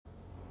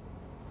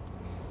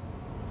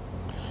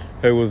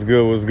Hey, what's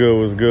good, what's good,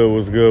 what's good,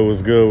 what's good,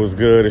 what's good, what's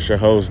good? It's your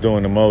host,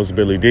 Doing the Most,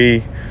 Billy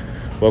D.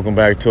 Welcome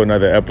back to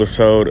another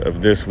episode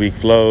of This Week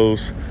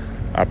Flows.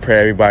 I pray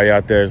everybody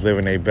out there is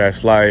living their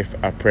best life.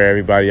 I pray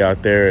everybody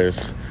out there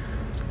is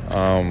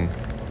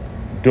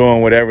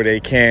doing whatever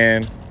they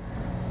can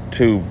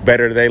to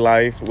better their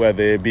life,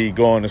 whether it be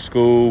going to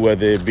school,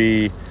 whether it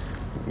be,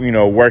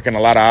 working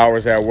a lot of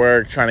hours at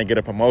work, trying to get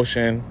a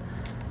promotion.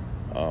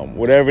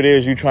 Whatever it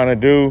is you're trying to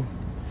do,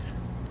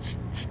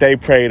 stay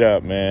prayed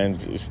up, man.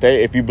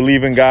 If you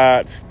believe in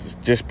God,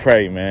 just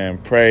pray, man.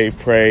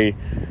 Pray.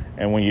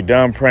 And when you're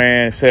done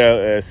praying,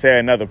 say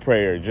another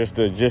prayer just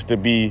to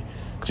be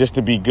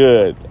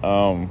good.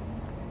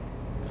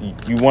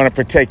 You want to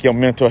protect your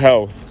mental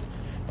health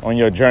on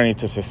your journey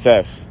to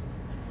success.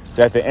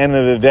 At the end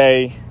of the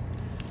day,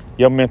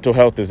 your mental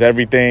health is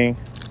everything.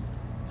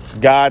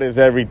 God is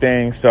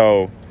everything.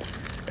 So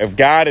if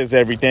God is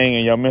everything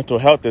and your mental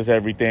health is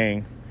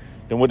everything,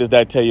 then what does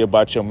that tell you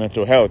about your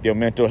mental health? Your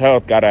mental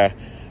health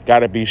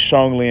gotta be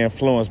strongly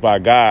influenced by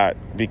God,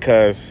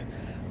 because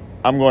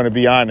I'm going to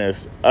be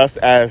honest, us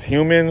as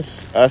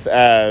humans, us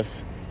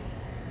as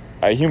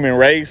a human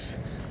race,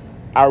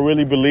 I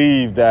really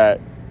believe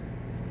that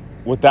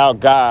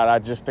without God, I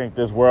just think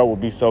this world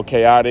would be so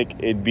chaotic.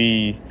 It'd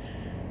be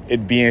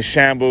in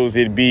shambles.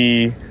 It'd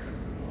be,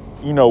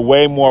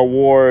 way more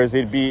wars.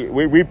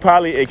 We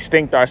probably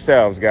extinct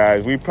ourselves,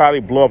 guys. We probably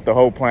blow up the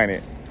whole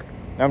planet.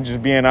 I'm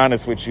just being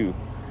honest with you.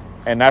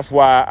 And that's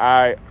why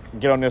I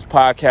get on this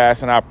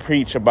podcast and I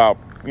preach about,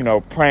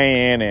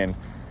 praying and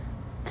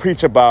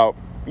preach about,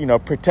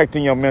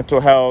 protecting your mental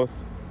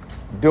health,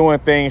 doing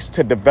things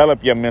to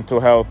develop your mental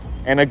health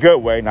in a good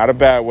way, not a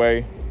bad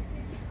way.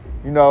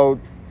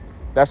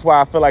 That's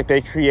why I feel like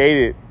they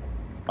created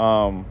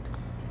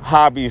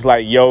hobbies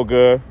like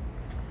yoga,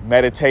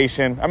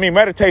 meditation. I mean,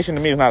 meditation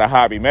to me is not a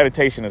hobby.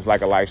 Meditation is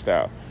like a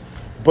lifestyle.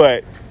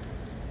 But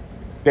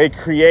they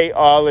create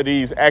all of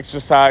these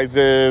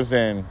exercises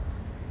and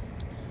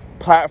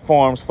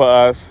platforms for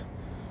us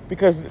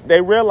because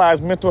they realize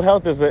mental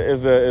health is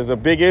a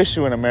big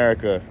issue in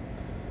America.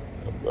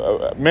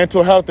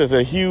 Mental health is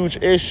a huge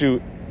issue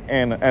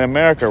in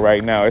America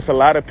right now. It's a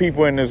lot of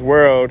people in this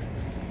world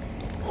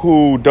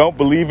who don't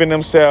believe in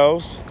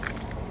themselves,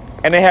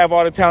 and they have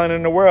all the talent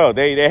in the world.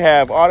 They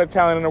have all the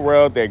talent in the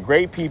world. They're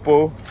great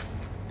people.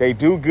 They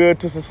do good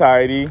to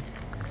society.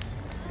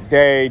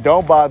 They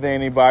don't bother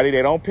anybody.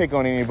 They don't pick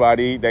on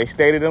anybody. They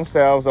stay to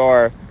themselves,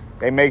 or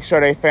they make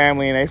sure their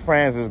family and their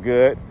friends is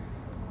good.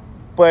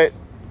 But,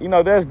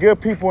 there's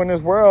good people in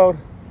this world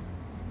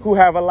who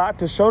have a lot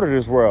to show to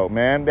this world,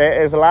 man.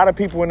 There's a lot of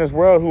people in this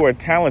world who are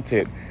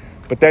talented,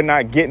 but they're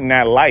not getting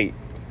that light,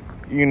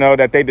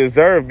 that they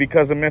deserve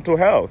because of mental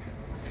health.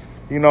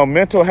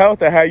 Mental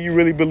health and how you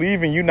really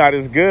believe in you not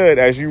as good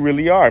as you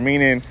really are.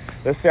 Meaning,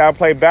 let's say I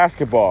play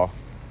basketball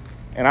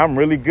and I'm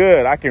really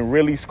good. I can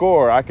really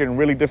score. I can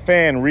really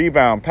defend,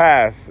 rebound,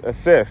 pass,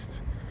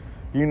 assist.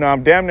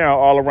 I'm damn near an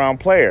all-around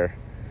player.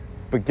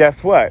 But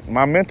guess what?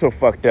 My mental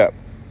fucked up.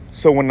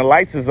 So when the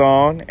lights is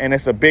on and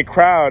it's a big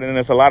crowd and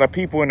there's a lot of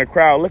people in the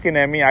crowd looking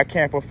at me, I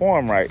can't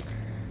perform right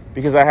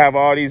because I have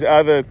all these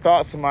other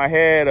thoughts in my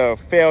head of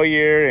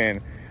failure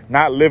and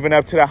not living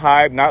up to the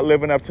hype, not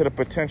living up to the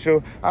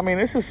potential. I mean,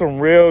 this is some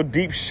real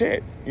deep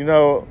shit.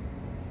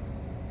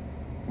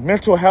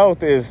 Mental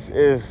health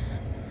is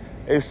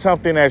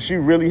something that you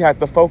really have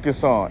to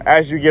focus on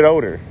as you get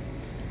older.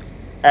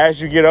 I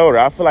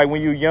feel like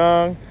when you're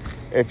young,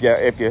 if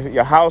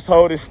your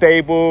household is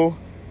stable,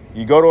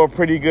 you go to a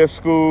pretty good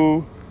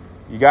school,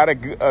 you got a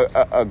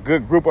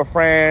good group of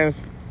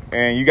friends,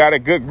 and you got a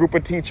good group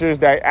of teachers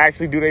that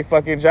actually do their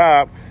fucking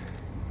job,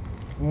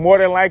 more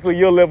than likely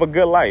you'll live a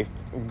good life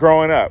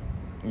growing up.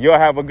 You'll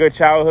have a good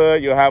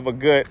childhood. You'll have a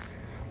good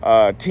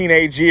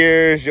teenage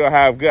years. You'll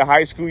have good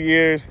high school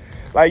years.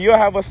 Like, you'll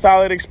have a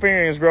solid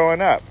experience growing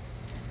up.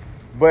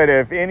 But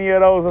if any of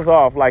those is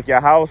off, like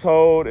your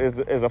household is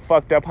a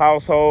fucked up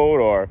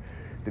household, or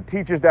the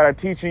teachers that are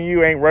teaching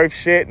you ain't worth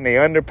shit and they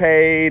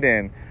underpaid,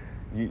 and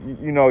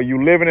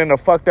you living in a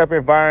fucked up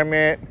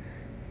environment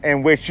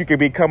in which you could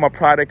become a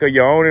product of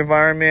your own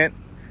environment.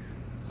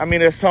 I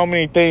mean, there's so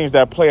many things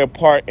that play a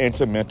part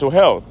into mental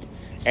health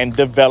and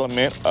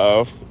development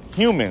of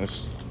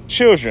humans,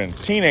 children,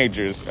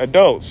 teenagers,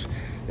 adults.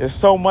 There's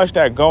so much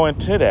that go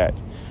into that.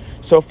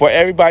 So for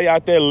everybody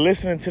out there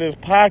listening to this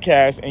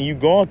podcast and you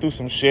going through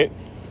some shit,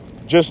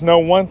 just know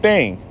one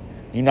thing.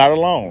 You're not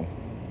alone.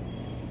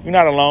 You're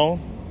not alone.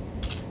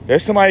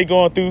 There's somebody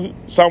going through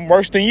something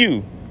worse than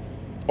you,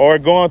 or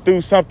going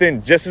through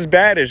something just as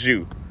bad as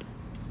you.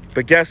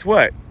 But guess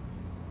what?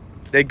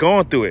 They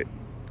going through it.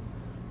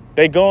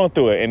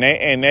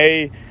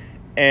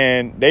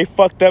 And they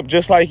fucked up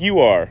just like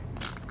you are.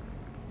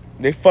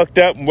 They fucked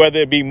up,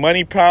 whether it be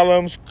money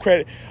problems,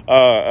 credit,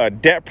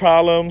 debt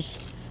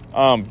problems,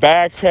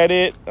 bad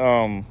credit,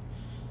 a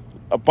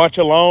bunch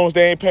of loans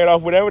they ain't paid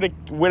off,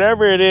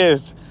 whatever it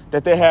is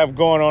that they have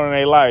going on in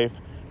their life.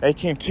 They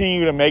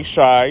continue to make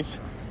strides,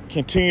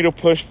 continue to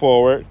push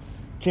forward,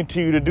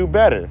 continue to do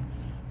better.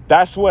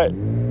 That's what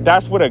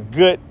a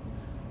good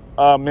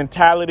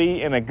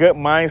mentality and a good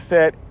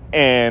mindset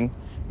and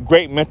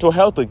great mental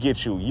health will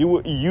get you.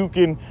 You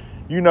can,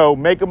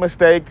 make a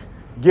mistake,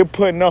 get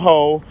put in a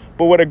hole,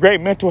 but with a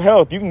great mental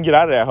health, you can get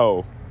out of that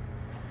hole.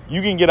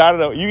 You can get out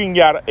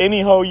of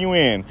any hole you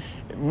in,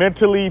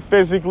 mentally,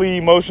 physically,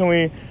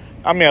 emotionally.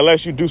 I mean,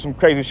 unless you do some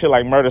crazy shit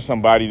like murder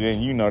somebody,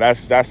 then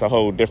that's a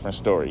whole different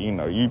story.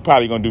 You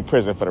probably gonna do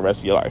prison for the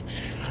rest of your life.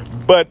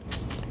 But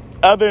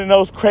other than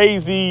those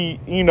crazy,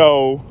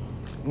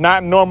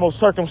 not normal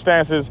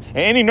circumstances, and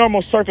any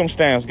normal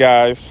circumstance,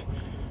 guys,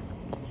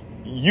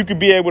 you could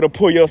be able to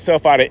pull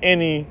yourself out of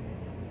any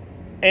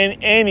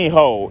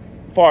hole.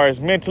 As far as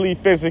mentally,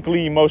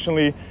 physically,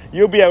 emotionally,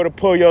 you'll be able to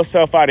pull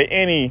yourself out of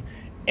any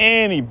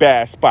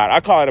bad spot. I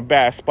call it a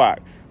bad spot.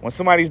 When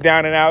somebody's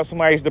down and out,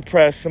 somebody's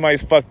depressed,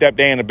 somebody's fucked up,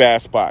 they in a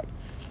bad spot.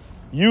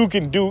 You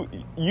can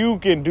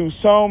do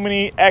so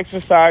many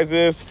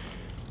exercises.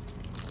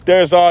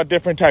 There's all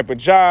different type of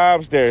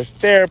jobs. There's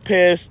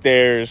therapists,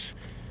 there's,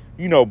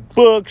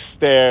 books,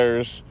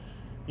 there's,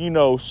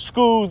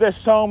 schools. There's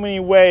so many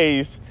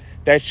ways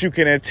that you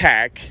can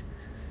attack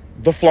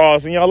the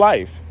flaws in your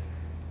life.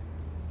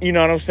 You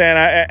know what I'm saying?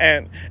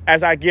 And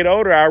as I get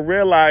older, I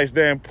realize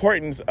the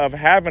importance of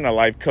having a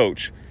life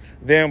coach,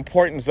 the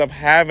importance of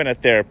having a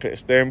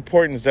therapist, the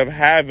importance of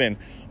having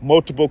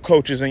multiple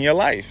coaches in your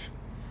life.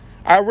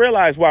 I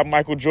realize why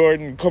Michael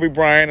Jordan, Kobe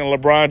Bryant, and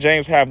LeBron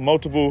James have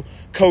multiple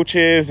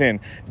coaches and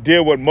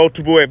deal with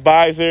multiple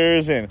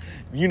advisors and,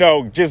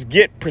 just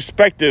get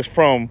perspectives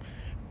from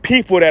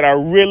people that are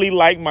really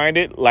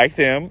like-minded like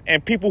them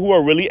and people who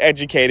are really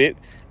educated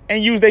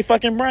and use their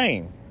fucking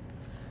brain.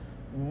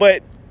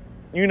 But,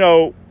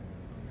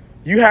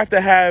 you have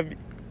to have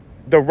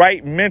the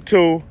right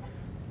mental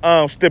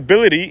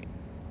stability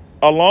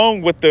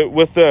along with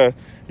the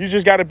you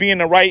just got to be in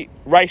the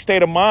right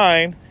state of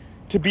mind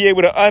to be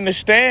able to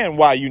understand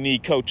why you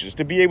need coaches,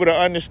 to be able to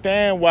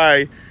understand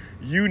why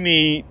you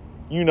need,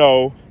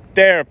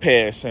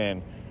 therapists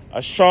and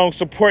a strong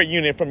support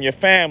unit from your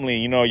family,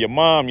 your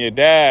mom, your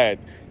dad,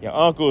 your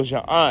uncles,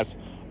 your aunts.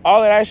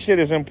 All of that shit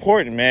is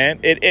important,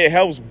 man. It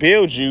helps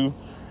build you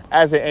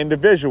as an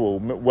individual,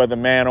 whether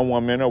man or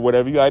woman or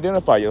whatever you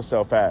identify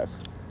yourself as.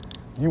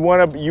 You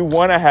want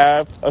to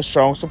have a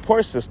strong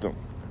support system.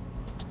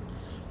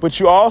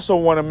 But you also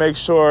want to make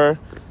sure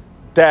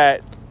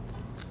that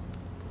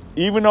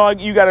even though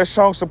you got a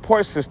strong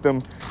support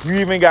system, you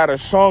even got a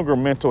stronger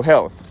mental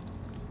health.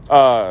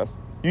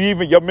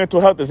 Your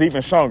mental health is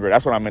even stronger.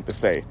 That's what I meant to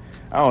say.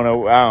 I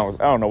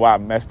don't know why I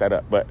messed that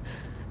up, but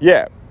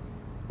yeah.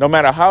 No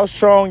matter how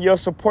strong your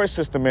support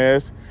system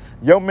is,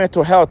 your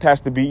mental health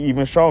has to be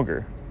even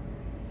stronger.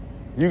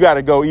 You got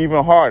to go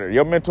even harder.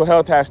 Your mental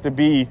health has to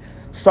be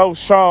so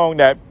strong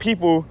that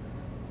people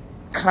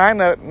I ain't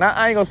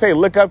going to say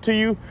look up to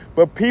you,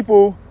 but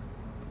people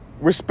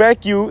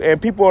respect you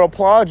and people will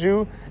applaud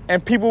you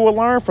and people will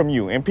learn from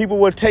you and people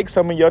will take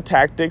some of your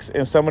tactics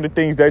and some of the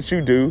things that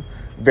you do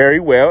very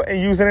well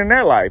and use it in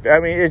their life. I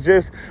mean, it's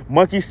just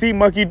monkey see,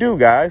 monkey do,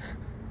 guys.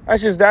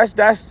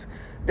 That's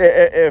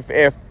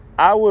if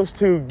I was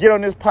to get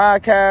on this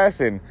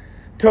podcast and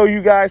tell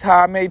you guys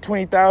how I made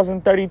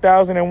 $20,000,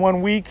 $30,000 in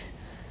 1 week,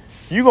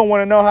 you're going to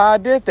want to know how I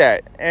did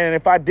that. And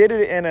if I did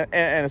it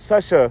in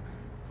such a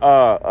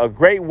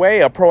great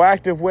way, a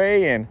proactive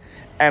way, and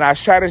I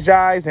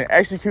strategized and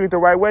executed the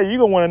right way, you're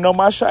going to want to know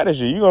my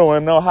strategy. You're going to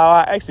want to know how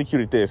I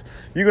executed this.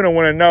 You're going to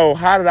want to know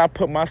how did I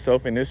put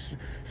myself in this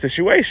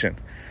situation.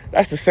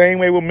 That's the same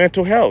way with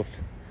mental health.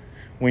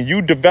 When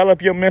you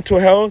develop your mental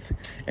health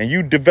and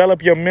you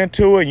develop your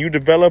mental and you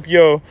develop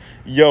your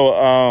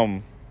not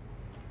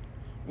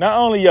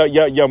only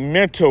your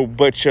mental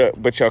but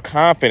your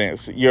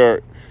confidence,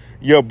 your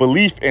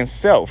belief in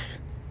self.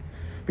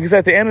 Because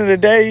at the end of the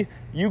day,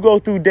 you go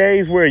through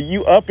days where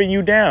you up and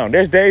you down.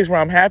 There's days where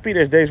I'm happy.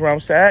 There's days where I'm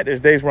sad. There's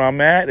days where I'm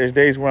mad. There's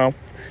days where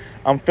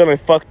I'm feeling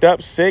fucked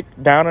up, sick,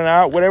 down and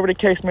out, whatever the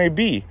case may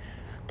be.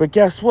 But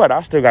guess what?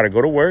 I still got to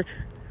go to work.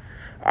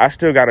 I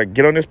still got to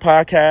get on this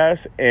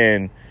podcast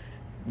and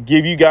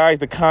give you guys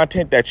the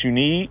content that you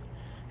need,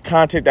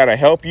 content that'll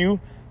help you,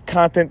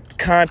 content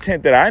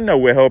that I know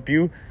will help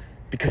you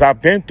because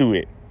I've been through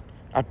it.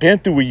 I've been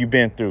through what you've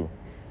been through.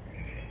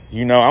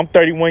 I'm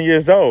 31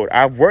 years old.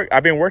 I've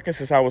been working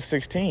since I was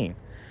 16.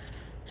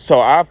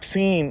 So I've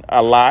seen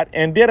a lot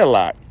and did a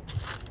lot.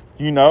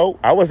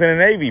 I was in the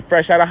Navy,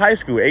 fresh out of high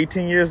school,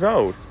 18 years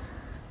old.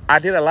 I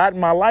did a lot in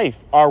my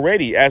life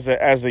already as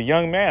a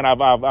young man.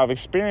 I've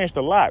experienced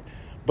a lot,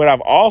 but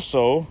I've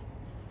also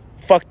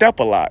fucked up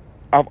a lot.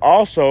 I've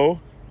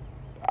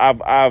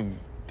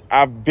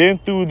been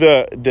through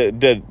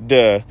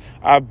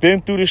I've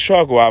been through the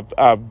struggle.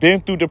 I've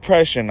been through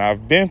depression.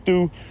 I've been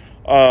through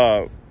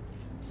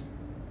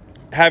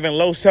having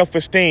low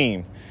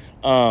self-esteem.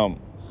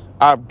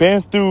 I've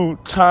been through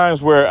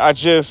times where I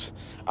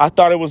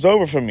thought it was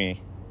over for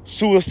me.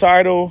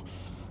 Suicidal,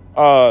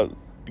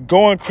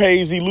 going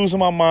crazy, losing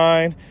my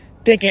mind,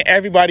 thinking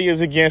everybody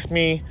is against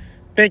me,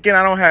 thinking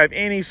I don't have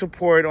any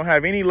support, don't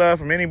have any love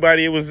from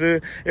anybody. It was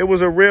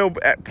a real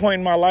point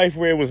in my life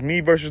where it was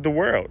me versus the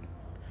world.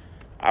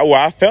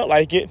 I felt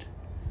like it.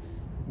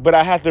 But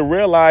I had to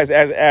realize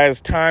as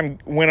time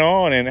went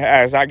on and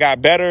as I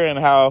got better and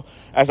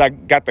as I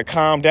got to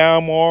calm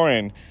down more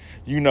and,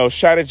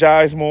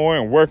 strategize more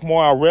and work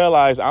more, I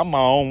realized I'm my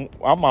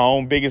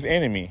own biggest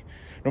enemy.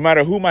 No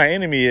matter who my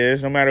enemy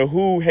is, no matter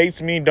who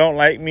hates me, don't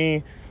like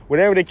me,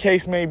 whatever the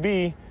case may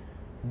be,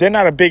 they're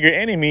not a bigger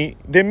enemy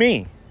than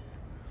me.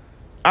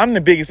 I'm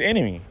the biggest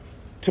enemy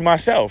to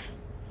myself,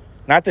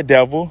 not the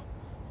devil,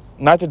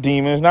 not the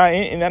demons, not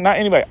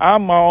anybody.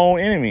 I'm my own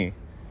enemy.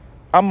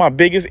 I'm my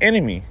biggest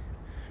enemy.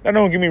 Now,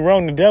 don't get me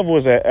wrong. The devil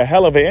is a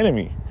hell of an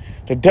enemy.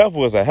 The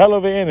devil is a hell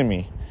of an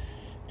enemy.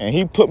 And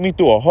he put me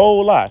through a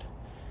whole lot.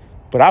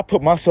 But I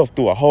put myself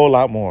through a whole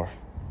lot more.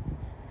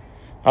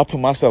 I put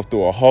myself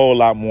through a whole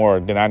lot more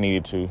than I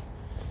needed to.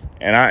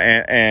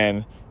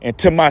 And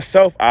to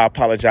myself, I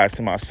apologize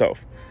to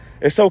myself.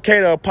 It's okay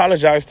to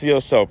apologize to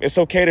yourself. It's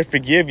okay to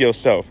forgive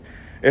yourself.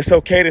 It's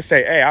okay to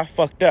say, hey, I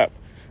fucked up.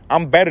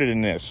 I'm better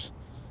than this.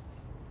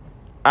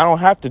 I don't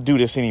have to do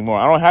this anymore.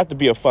 I don't have to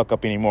be a fuck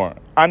up anymore.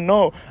 I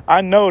know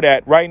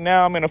that right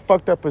now I'm in a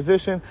fucked up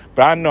position,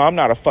 but I know I'm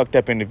not a fucked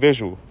up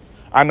individual.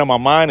 I know my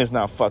mind is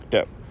not fucked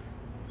up.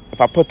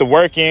 If I put the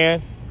work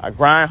in, I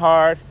grind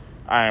hard,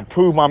 I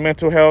improve my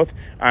mental health,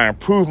 I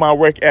improve my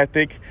work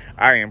ethic,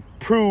 I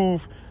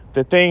improve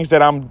the things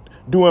that I'm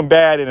doing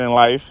bad in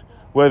life,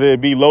 whether it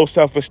be low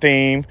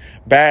self-esteem,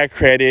 bad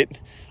credit,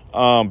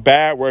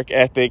 bad work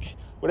ethic,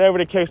 whatever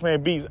the case may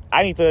be,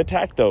 I need to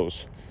attack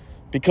those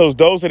because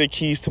those are the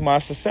keys to my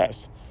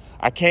success.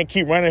 I can't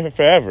keep running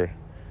forever,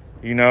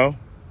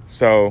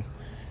 So,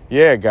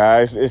 yeah,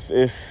 guys,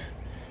 this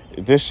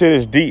shit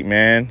is deep,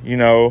 man.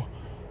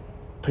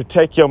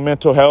 Protect your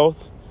mental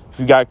health. If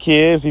you got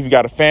kids, if you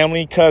got a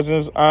family,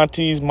 cousins,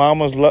 aunties,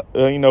 mamas,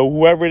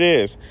 whoever it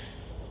is,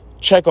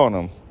 check on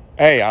them.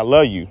 Hey, I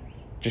love you.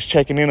 Just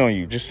checking in on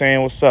you. Just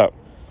saying what's up.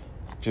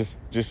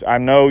 I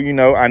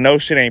know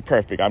shit ain't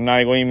perfect. I'm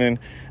not going to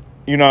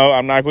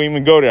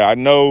even go there. I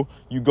know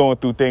you going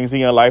through things in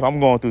your life. I'm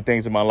going through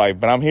things in my life,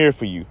 but I'm here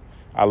for you.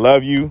 I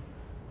love you.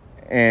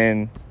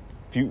 And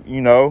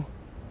if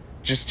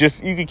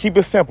just you can keep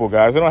it simple,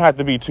 guys. It don't have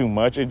to be too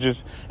much. It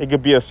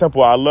could be a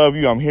simple, I love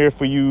you. I'm here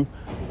for you.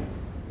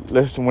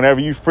 Listen, whenever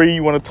you free,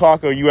 you want to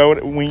talk or you want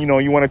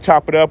to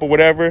chop it up or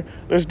whatever,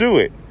 let's do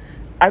it.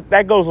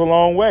 That goes a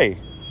long way.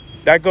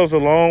 That goes a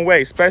long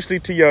way, especially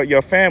to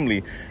your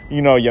family.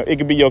 It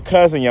could be your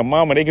cousin, your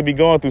mama. They could be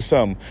going through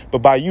something. But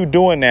by you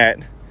doing that,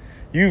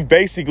 you've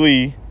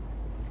basically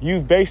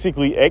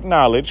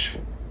acknowledged,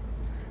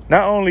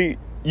 not only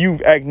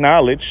you've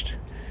acknowledged,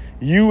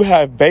 you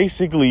have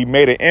basically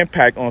made an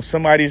impact on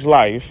somebody's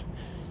life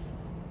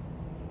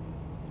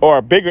or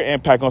a bigger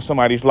impact on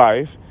somebody's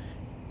life.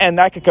 And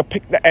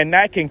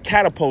that can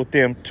catapult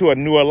them to a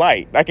newer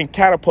light. That can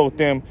catapult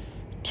them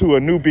to a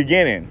new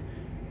beginning,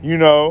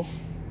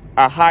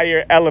 a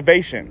higher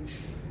elevation.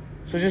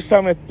 So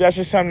that's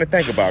just something to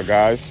think about,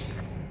 guys.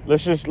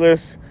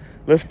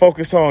 Let's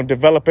focus on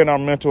developing our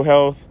mental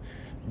health,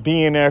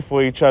 being there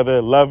for each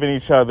other, loving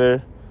each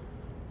other.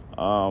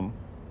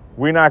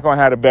 We're not going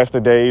to have the best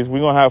of days. We're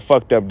going to have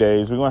fucked up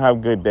days. We're going to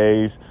have good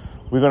days.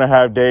 We're going to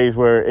have days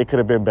where it could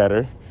have been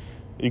better.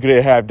 You could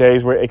have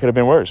days where it could have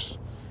been worse.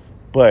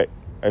 But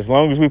as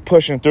long as we're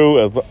pushing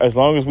through, as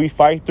long as we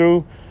fight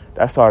through,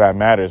 that's all that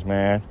matters,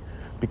 man.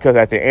 Because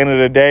at the end of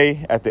the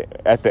day,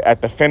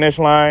 at the finish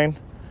line,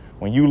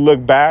 when you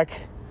look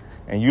back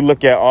and you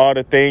look at all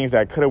the things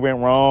that could have went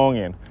wrong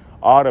and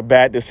all the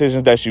bad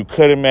decisions that you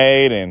could have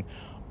made and,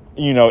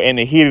 in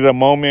the heat of the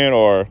moment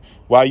or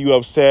while you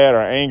upset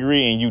or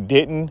angry and you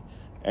didn't,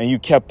 and you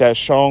kept that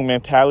strong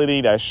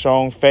mentality, that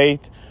strong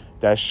faith,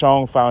 that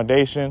strong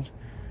foundation,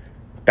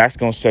 that's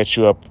going to set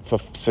you up for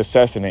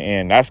success in the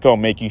end. That's going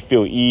to make you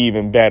feel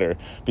even better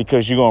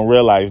because you're going to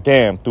realize,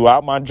 damn,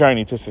 throughout my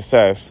journey to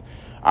success,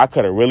 I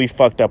could have really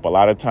fucked up a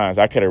lot of times.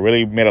 I could have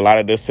really made a lot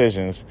of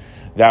decisions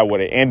that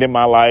would have ended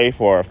my life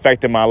or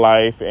affected my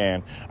life,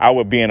 and I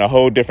would be in a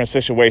whole different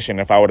situation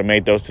if I would have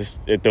made those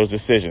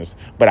decisions.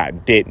 But I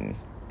didn't.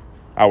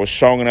 I was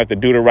strong enough to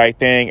do the right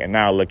thing, and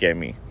now look at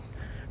me.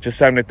 Just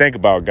something to think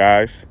about,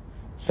 guys.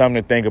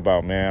 Something to think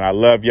about, man. I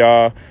love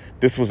y'all.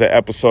 This was an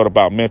episode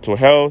about mental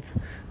health,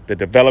 the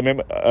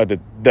development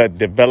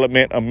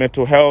of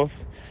mental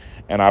health.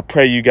 And I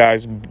pray you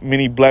guys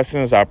many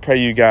blessings. I pray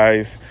you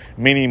guys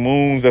many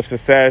moons of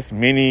success,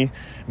 many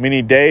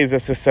days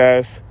of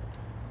success.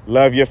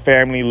 Love your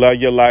family. Love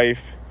your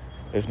life.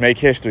 Let's make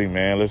history,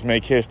 man. Let's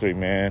make history,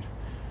 man.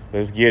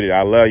 Let's get it.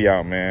 I love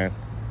y'all, man.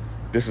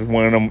 This is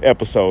one of them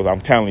episodes.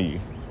 I'm telling you.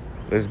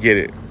 Let's get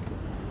it.